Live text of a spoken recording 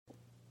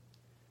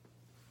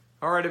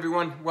All right,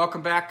 everyone,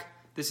 welcome back.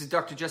 This is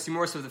Dr. Jesse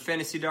Morse of the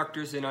Fantasy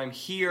Doctors, and I'm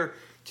here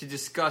to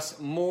discuss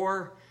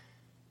more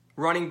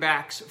running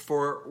backs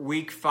for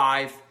Week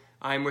 5.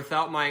 I'm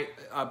without my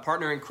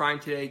partner in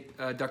crime today,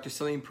 Dr.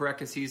 Salim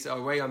Parekas. He's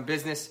away on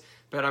business,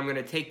 but I'm going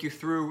to take you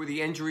through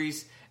the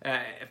injuries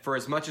for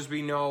as much as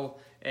we know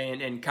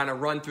and kind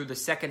of run through the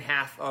second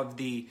half of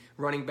the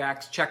running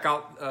backs. Check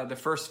out the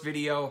first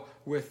video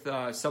with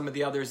some of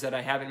the others that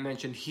I haven't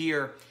mentioned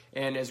here,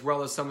 and as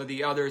well as some of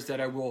the others that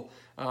I will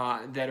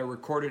that are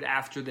recorded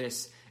after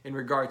this in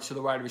regards to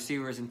the wide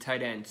receivers and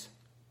tight ends.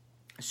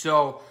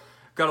 So,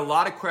 got a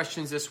lot of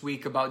questions this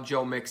week about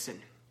Joe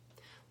Mixon.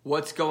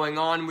 What's going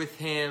on with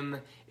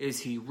him? Is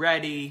he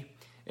ready?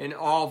 And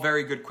all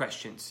very good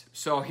questions.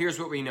 So here's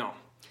what we know.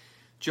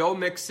 Joe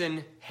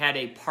Mixon had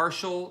a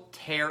partial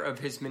tear of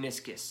his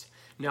meniscus.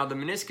 Now the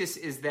meniscus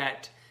is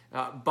that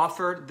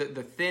buffer,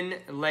 the thin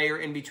layer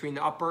in between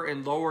the upper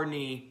and lower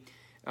knee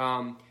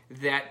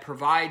that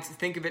provides,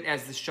 think of it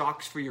as the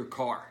shocks for your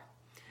car.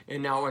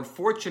 And now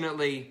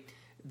unfortunately,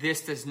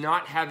 this does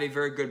not have a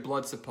very good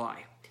blood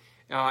supply.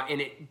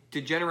 And it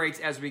degenerates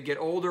as we get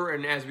older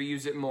and as we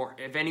use it more.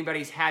 If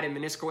anybody's had a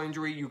meniscal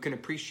injury, you can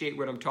appreciate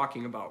what I'm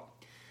talking about.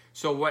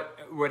 So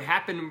what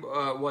happened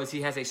was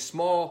he has a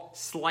small,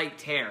 slight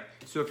tear.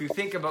 So if you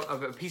think of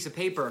a piece of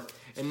paper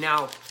and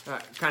now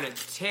kind of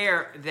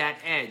tear that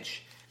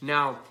edge.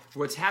 Now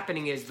what's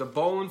happening is the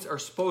bones are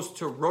supposed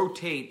to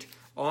rotate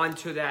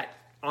onto that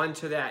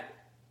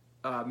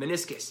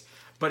meniscus.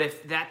 But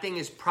if that thing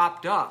is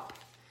propped up,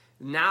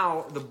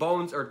 now the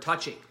bones are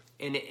touching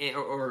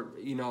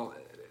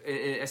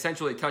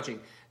essentially touching.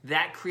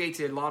 That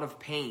creates a lot of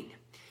pain.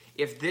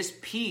 If this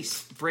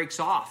piece breaks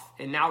off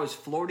and now is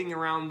floating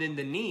around in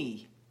the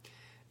knee,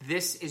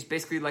 this is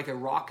basically like a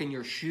rock in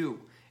your shoe,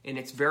 and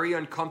it's very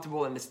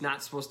uncomfortable and it's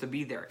not supposed to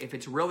be there. If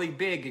it's really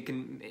big, it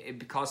can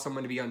cause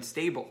someone to be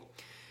unstable.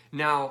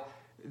 Now,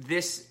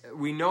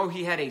 we know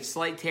he had a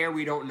slight tear.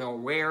 We don't know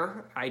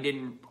where. I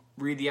didn't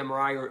read the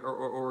MRI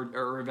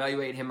or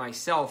evaluate him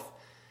myself,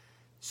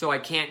 so I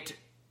can't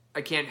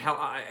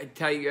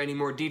tell you any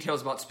more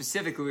details about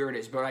specifically where it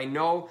is, but I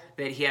know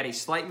that he had a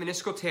slight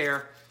meniscal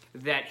tear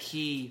that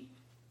he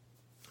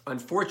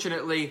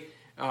unfortunately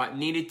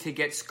needed to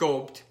get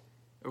scoped,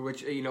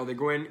 which, they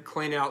go in,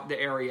 clean out the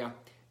area,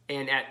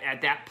 and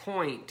at that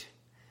point,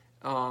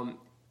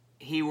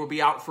 he will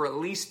be out for at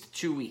least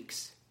 2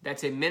 weeks.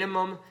 That's a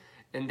minimum,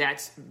 and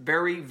that's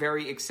very,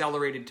 very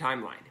accelerated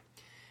timeline.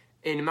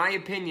 In my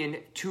opinion,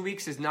 2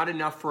 weeks is not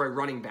enough for a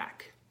running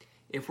back.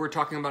 If we're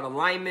talking about a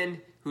lineman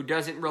who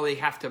doesn't really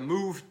have to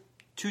move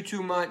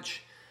too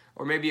much,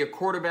 or maybe a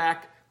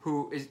quarterback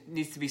who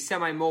needs to be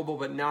semi-mobile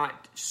but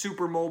not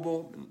super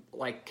mobile,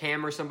 like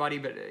Cam or somebody,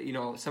 but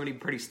somebody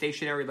pretty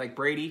stationary like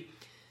Breida,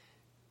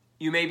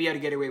 you may be able to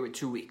get away with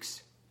 2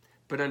 weeks.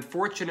 But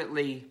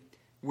unfortunately,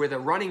 with a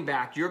running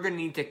back, you're going to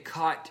need to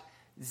cut,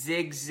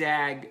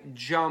 zigzag,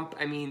 jump.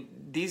 I mean,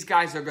 these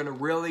guys are going to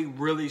really,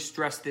 really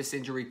stress this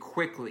injury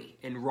quickly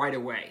and right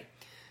away.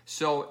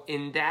 So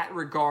in that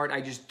regard,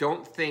 I just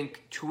don't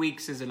think 2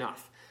 weeks is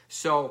enough.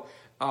 So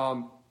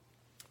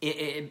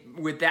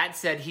with that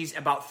said, he's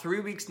about 3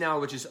 weeks now,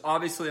 which is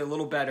obviously a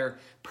little better.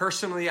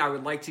 Personally, I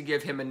would like to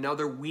give him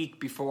another week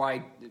before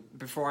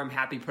I'm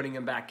happy putting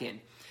him back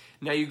in.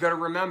 Now, you've got to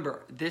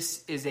remember,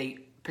 this is a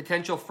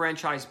potential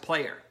franchise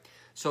player.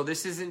 So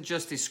this isn't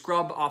just a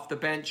scrub off the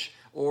bench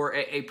or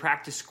a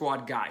practice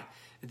squad guy.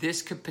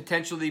 This could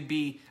potentially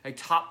be a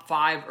top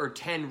 5 or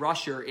 10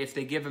 rusher if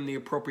they give him the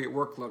appropriate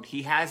workload.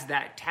 He has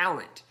that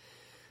talent.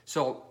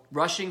 So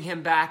rushing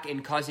him back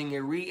and causing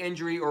a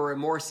re-injury or a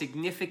more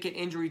significant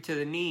injury to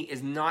the knee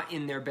is not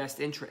in their best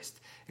interest,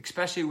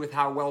 especially with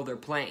how well they're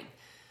playing.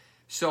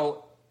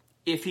 So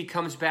if he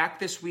comes back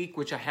this week,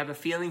 which I have a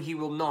feeling he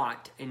will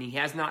not, and he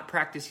has not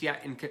practiced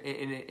yet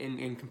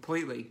in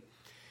completely,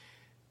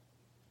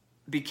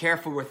 be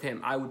careful with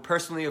him. I would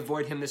personally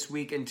avoid him this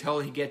week until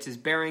he gets his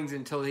bearings,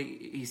 until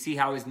he see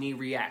how his knee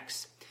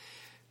reacts.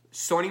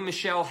 Sony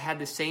Michel had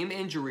the same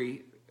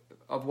injury,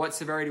 of what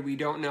severity we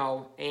don't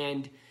know,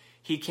 and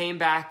he came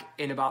back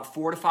in about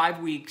 4 to 5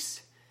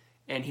 weeks,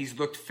 and he's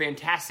looked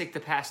fantastic the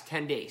past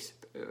 10 days.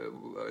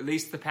 At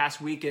least the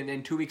past week, and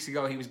then 2 weeks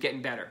ago he was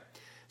getting better.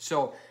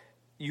 So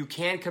you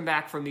can come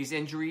back from these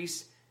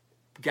injuries.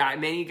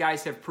 Many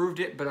guys have proved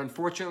it, but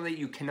unfortunately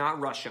you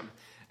cannot rush them.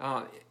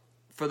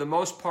 For the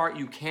most part,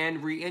 you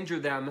can re-injure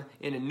them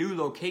in a new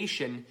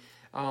location,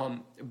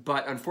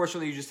 but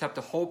unfortunately you just have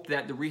to hope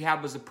that the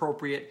rehab was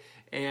appropriate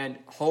and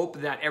hope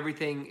that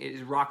everything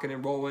is rocking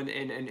and rolling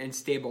and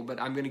stable. But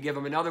I'm going to give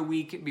him another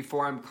week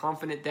before I'm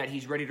confident that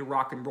he's ready to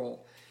rock and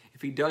roll.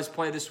 If he does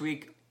play this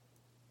week,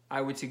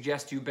 I would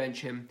suggest you bench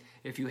him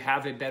if you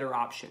have a better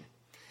option.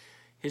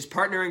 His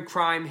partner in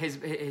crime,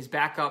 his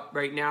backup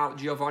right now,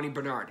 Giovanni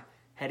Bernanrd,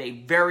 had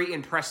a very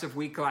impressive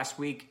week last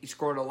week. He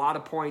scored a lot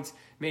of points,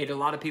 made a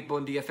lot of people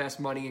in DFS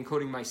money,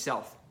 including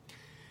myself.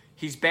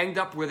 He's banged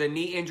up with a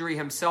knee injury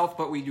himself,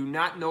 but we do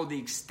not know the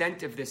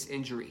extent of this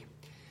injury.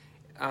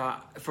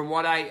 From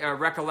what I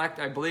recollect,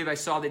 I believe I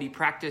saw that he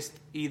practiced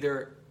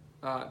either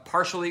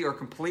partially or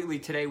completely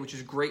today, which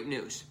is great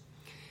news.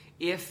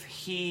 If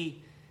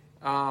he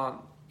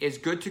is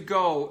good to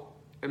go,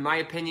 in my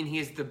opinion, he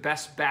is the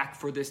best back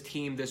for this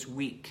team this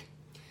week.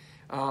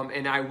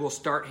 And I will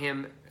start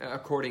him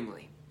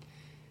accordingly.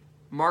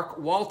 Mark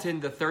Walton,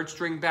 the third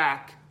string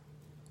back,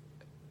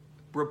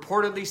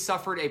 reportedly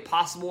suffered a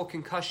possible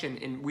concussion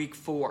in week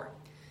 4.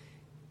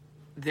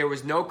 There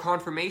was no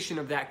confirmation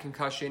of that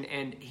concussion,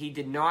 and he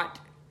did not,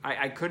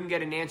 I couldn't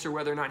get an answer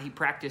whether or not he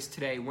practiced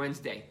today,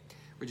 Wednesday,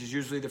 which is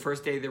usually the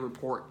first day they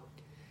report.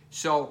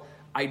 So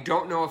I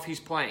don't know if he's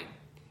playing.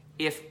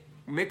 If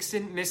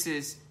Mixon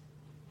misses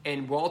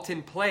and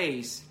Walton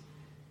plays,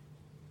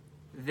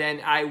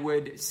 then I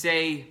would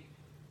say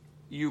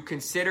you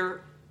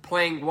consider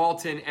playing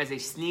Walton as a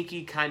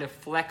sneaky kind of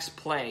flex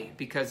play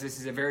because this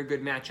is a very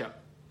good matchup.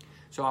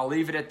 So I'll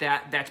leave it at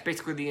that. That's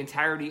basically the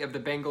entirety of the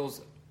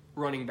Bengals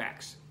running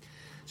backs.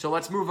 So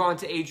let's move on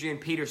to Adrian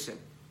Peterson.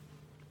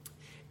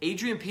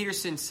 Adrian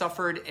Peterson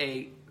suffered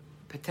a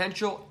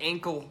potential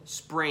ankle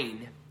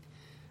sprain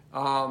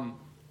about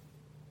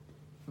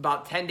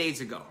 10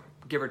 days ago,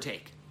 give or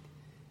take.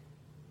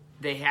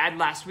 They had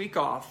last week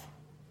off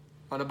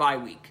on a bye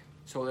week.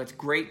 So that's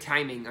great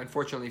timing,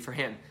 unfortunately, for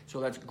him. So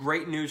that's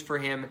great news for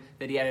him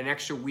that he had an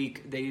extra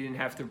week. They didn't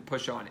have to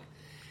push on it.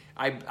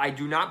 I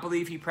do not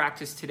believe he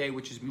practiced today,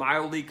 which is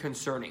mildly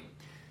concerning.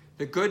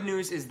 The good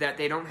news is that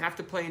they don't have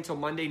to play until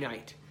Monday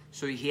night.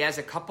 So he has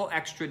a couple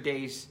extra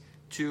days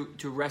to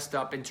rest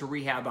up and to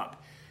rehab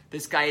up.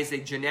 This guy is a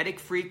genetic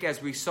freak,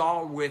 as we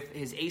saw with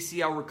his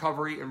ACL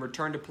recovery and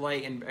return to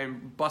play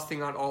and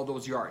busting out all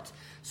those yards.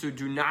 So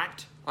do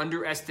not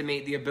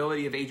underestimate the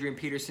ability of Adrian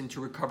Peterson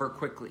to recover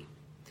quickly.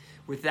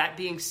 With that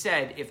being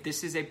said, if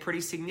this is a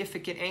pretty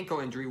significant ankle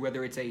injury,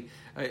 whether it's a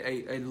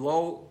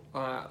low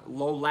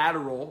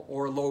lateral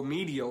or low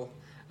medial,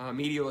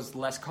 medial is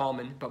less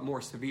common but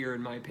more severe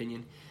in my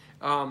opinion,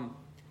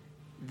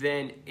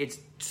 then it's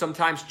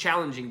sometimes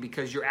challenging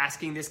because you're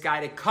asking this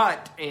guy to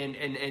cut and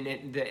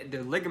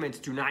the ligaments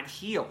do not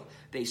heal.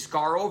 They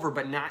scar over,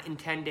 but not in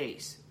 10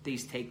 days.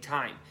 These take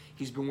time.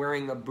 He's been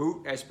wearing a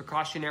boot as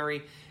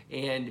precautionary,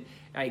 and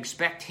I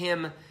expect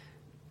him...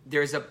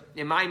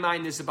 in my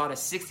mind, there's about a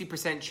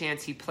 60%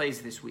 chance he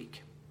plays this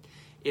week.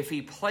 If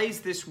he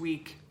plays this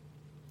week,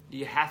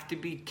 you have to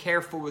be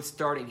careful with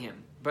starting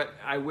him. But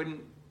I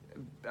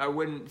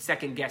wouldn't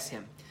second guess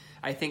him.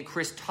 I think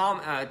Chris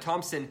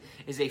Thompson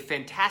is a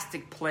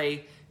fantastic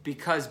play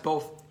because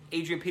both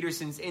Adrian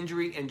Peterson's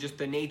injury and just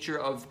the nature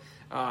of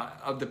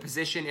the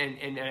position,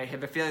 and I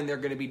have a feeling they're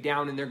going to be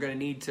down and they're going to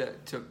need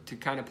to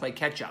kind of play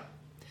catch up.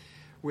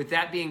 With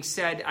that being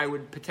said, I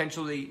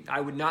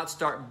would not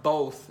start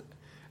both.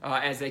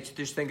 As I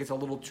just think it's a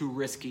little too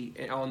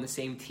risky on the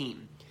same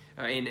team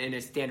in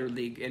a standard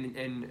league.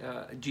 In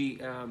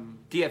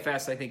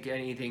DFS, I think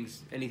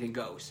anything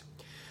goes.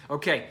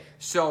 Okay,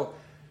 so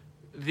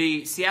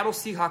the Seattle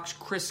Seahawks,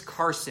 Chris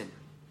Carson.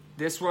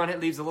 This one,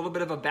 it leaves a little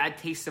bit of a bad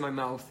taste in my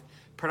mouth,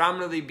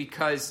 predominantly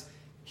because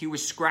he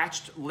was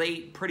scratched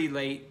pretty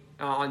late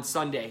on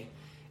Sunday.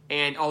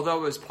 And although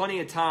it was plenty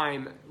of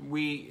time,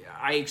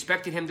 I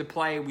expected him to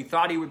play. We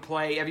thought he would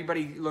play.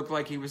 Everybody looked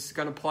like he was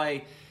going to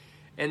play.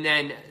 And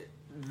then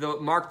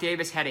Mark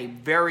Davis had a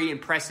very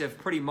impressive,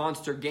 pretty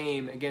monster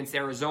game against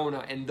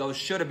Arizona, and those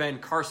should have been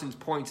Carson's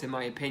points in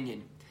my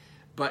opinion.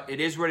 But it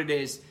is what it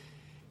is.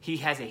 He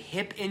has a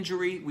hip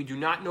injury. We do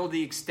not know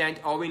the extent.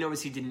 All we know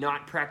is he did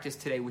not practice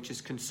today, which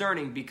is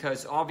concerning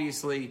because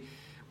obviously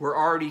we're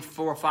already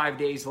 4 or 5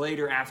 days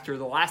later after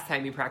the last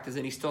time he practiced,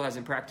 and he still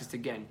hasn't practiced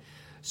again.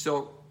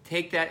 So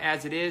take that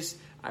as it is.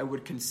 I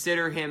would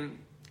consider him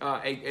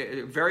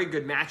a very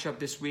good matchup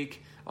this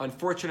week.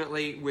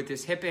 Unfortunately, with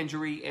his hip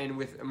injury and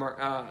with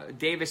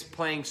Davis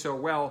playing so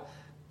well,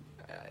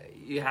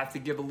 you have to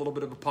give a little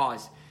bit of a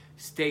pause.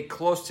 Stay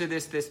close to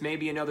this. This may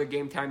be another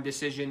game-time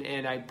decision,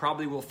 and I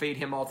probably will fade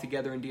him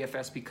altogether in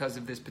DFS because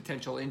of this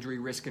potential injury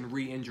risk and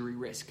re-injury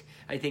risk.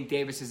 I think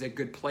Davis is a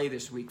good play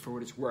this week for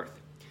what it's worth.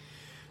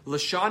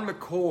 LaShawn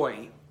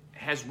McCoy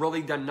has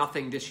really done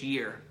nothing this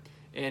year,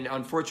 and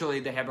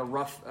unfortunately they have a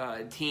rough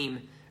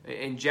team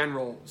in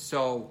general,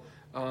 so...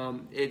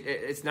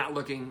 it's not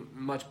looking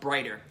much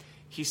brighter.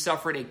 He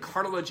suffered a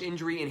cartilage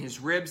injury in his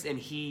ribs, and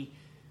he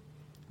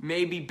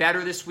may be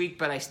better this week,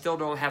 but I still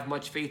don't have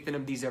much faith in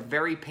him. These are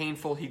very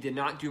painful. He did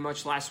not do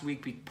much last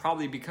week,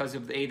 probably because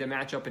of A, the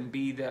matchup, and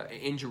B, the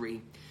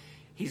injury.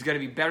 He's going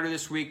to be better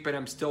this week, but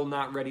I'm still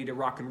not ready to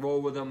rock and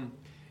roll with him.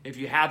 If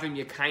you have him,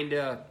 you kind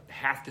of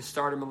have to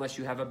start him unless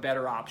you have a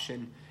better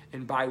option,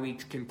 and bye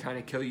weeks can kind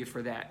of kill you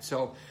for that.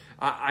 So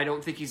I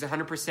don't think he's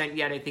 100%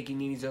 yet. I think he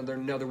needs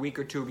another week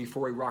or two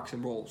before he rocks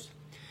and rolls.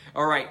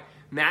 All right,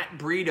 Matt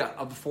Breida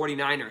of the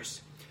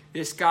 49ers.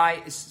 This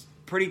guy is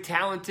pretty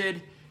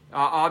talented.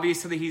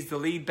 Obviously, he's the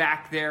lead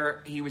back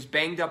there. He was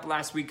banged up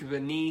last week with a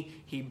knee.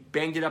 He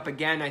banged it up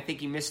again. I think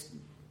he missed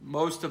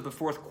most of the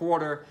fourth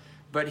quarter,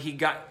 but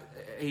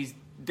he's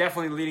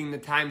definitely leading the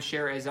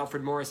timeshare as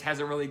Alfred Morris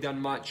hasn't really done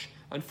much,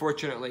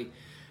 unfortunately.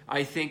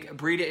 I think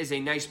Breida is a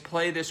nice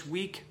play this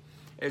week.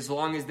 as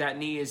long as that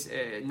knee is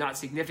not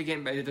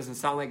significant, but it doesn't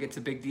sound like it's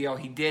a big deal.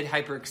 He did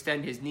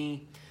hyperextend his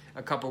knee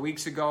a couple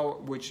weeks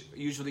ago, which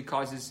usually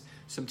causes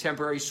some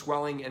temporary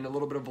swelling and a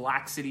little bit of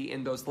laxity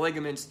in those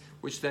ligaments,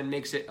 which then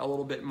makes it a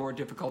little bit more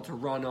difficult to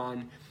run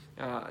on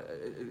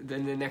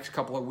in the next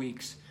couple of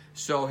weeks.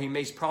 So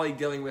he's probably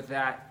dealing with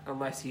that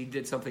unless he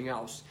did something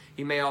else.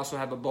 He may also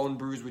have a bone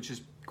bruise, which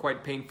is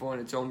quite painful in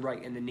its own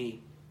right in the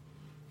knee.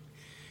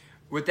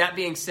 With that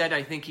being said,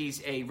 I think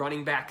he's a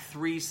running back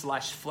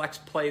 3/flex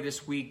play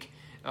this week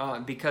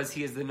because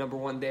he is the number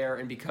one there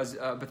and because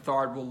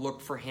Bernanrd will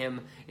look for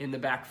him in the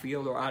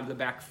backfield or out of the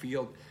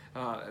backfield,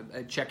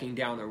 checking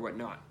down or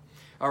whatnot.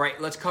 All right,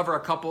 let's cover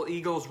a couple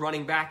Eagles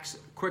running backs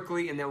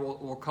quickly, and then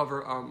we'll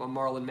cover a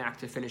Marlon Mack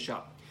to finish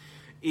up.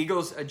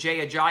 Eagles,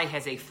 Ajayi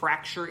has a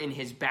fracture in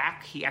his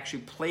back. He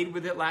actually played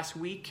with it last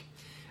week.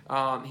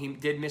 He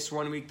did miss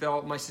 1 week,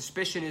 though. My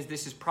suspicion is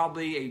this is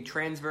probably a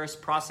transverse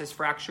process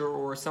fracture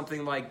or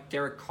something like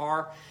Derek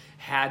Carr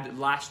had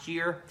last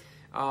year.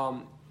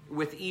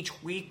 With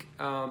each week,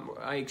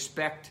 I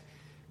expect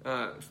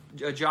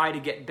Ajayi to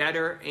get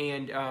better,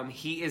 and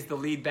he is the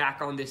lead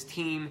back on this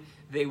team.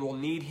 They will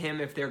need him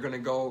if they're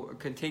going to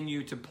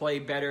continue to play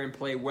better and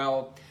play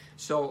well.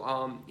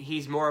 So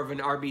he's more of an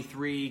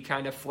RB3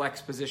 kind of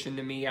flex position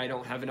to me. I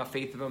don't have enough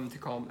faith of him to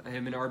call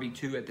him an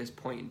RB2 at this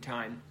point in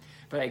time.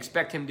 But I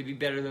expect him to be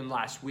better than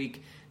last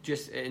week,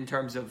 just in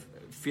terms of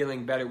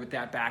feeling better with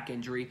that back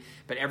injury.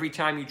 But every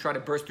time you try to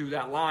burst through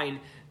that line,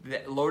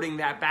 loading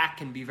that back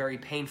can be very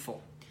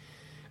painful.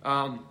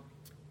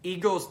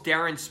 Eagles'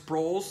 Darren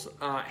Sproles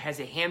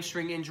has a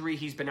hamstring injury.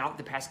 He's been out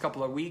the past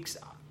couple of weeks.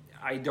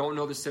 I don't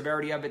know the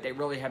severity of it. They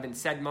really haven't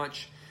said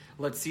much.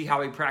 Let's see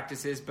how he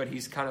practices, but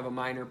he's kind of a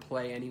minor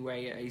play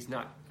anyway. He's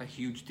not a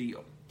huge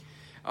deal.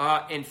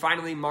 And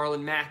finally,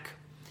 Marlon Mack.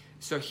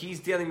 So he's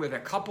dealing with a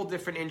couple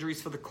different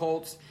injuries for the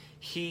Colts.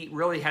 He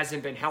really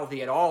hasn't been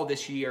healthy at all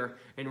this year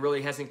and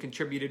really hasn't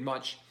contributed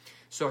much.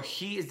 So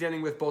he is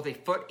dealing with both a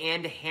foot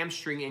and a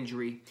hamstring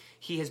injury.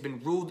 He has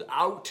been ruled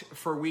out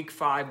for Week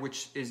 5,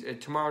 which is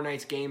tomorrow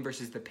night's game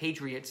versus the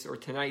Patriots, or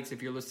tonight's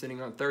if you're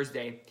listening on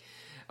Thursday.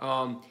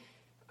 I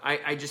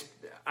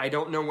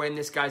don't know when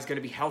this guy's going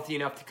to be healthy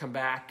enough to come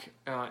back.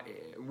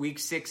 Week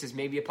 6 is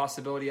maybe a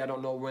possibility. I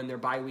don't know when their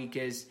bye week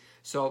is.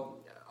 So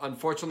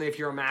unfortunately, if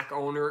you're a Mac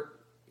owner,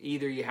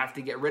 either you have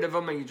to get rid of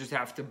him or you just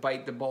have to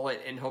bite the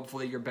bullet and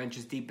hopefully your bench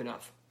is deep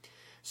enough.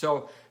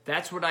 So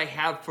that's what I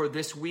have for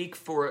this week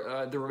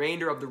for the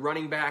remainder of the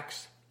running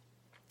backs.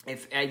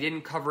 If I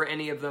didn't cover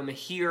any of them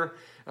here,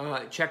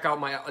 check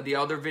out the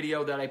other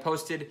video that I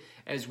posted,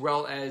 as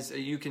well as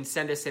you can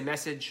send us a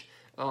message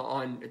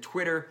on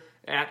Twitter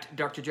at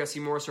Dr. Jesse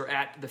Morse or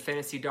at the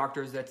Fantasy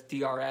Doctors, that's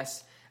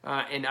DRS,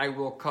 and I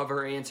will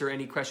answer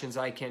any questions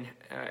I can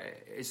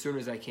as soon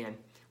as I can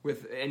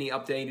with any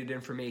updated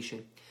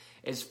information.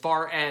 As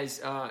far as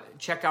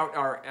check out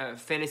our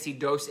Fantasy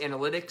Dose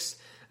Analytics,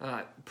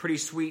 pretty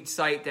sweet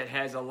site that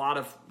has a lot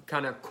of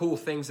kind of cool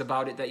things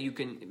about it that you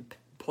can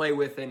play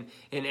with and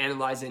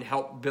analyze and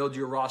help build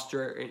your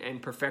roster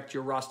and perfect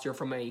your roster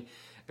from a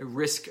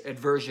risk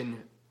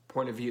aversion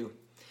point of view.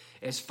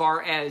 As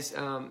far as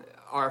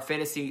our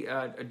Fantasy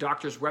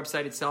Doctors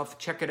website itself,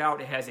 check it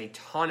out. It has a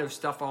ton of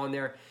stuff on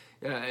there.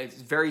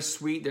 It's very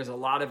sweet. There's a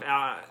lot of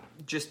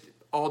just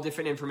all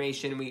different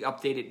information. We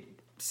update it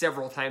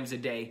several times a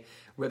day,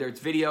 whether it's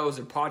videos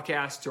or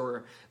podcasts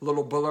or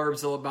little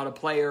blurbs about a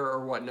player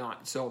or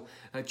whatnot. So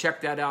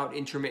check that out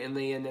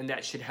intermittently, and then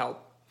that should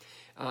help.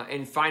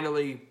 And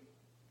finally,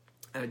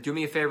 do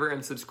me a favor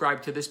and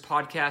subscribe to this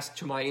podcast,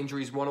 to my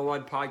Injuries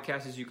 101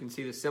 podcast, as you can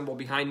see the symbol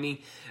behind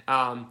me.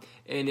 And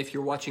if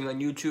you're watching on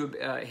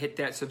YouTube, hit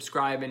that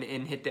subscribe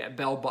and hit that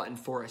bell button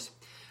for us.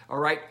 All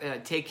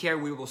right, take care.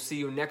 We will see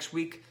you next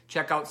week.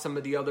 Check out some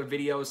of the other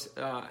videos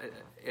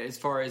as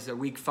far as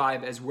Week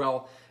 5 as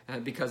well,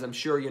 because I'm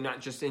sure you're not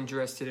just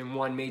interested in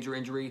one major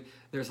injury.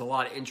 There's a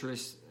lot of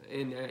interest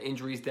in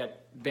injuries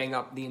that bang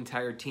up the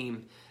entire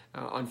team,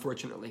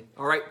 unfortunately.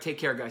 All right, take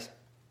care, guys.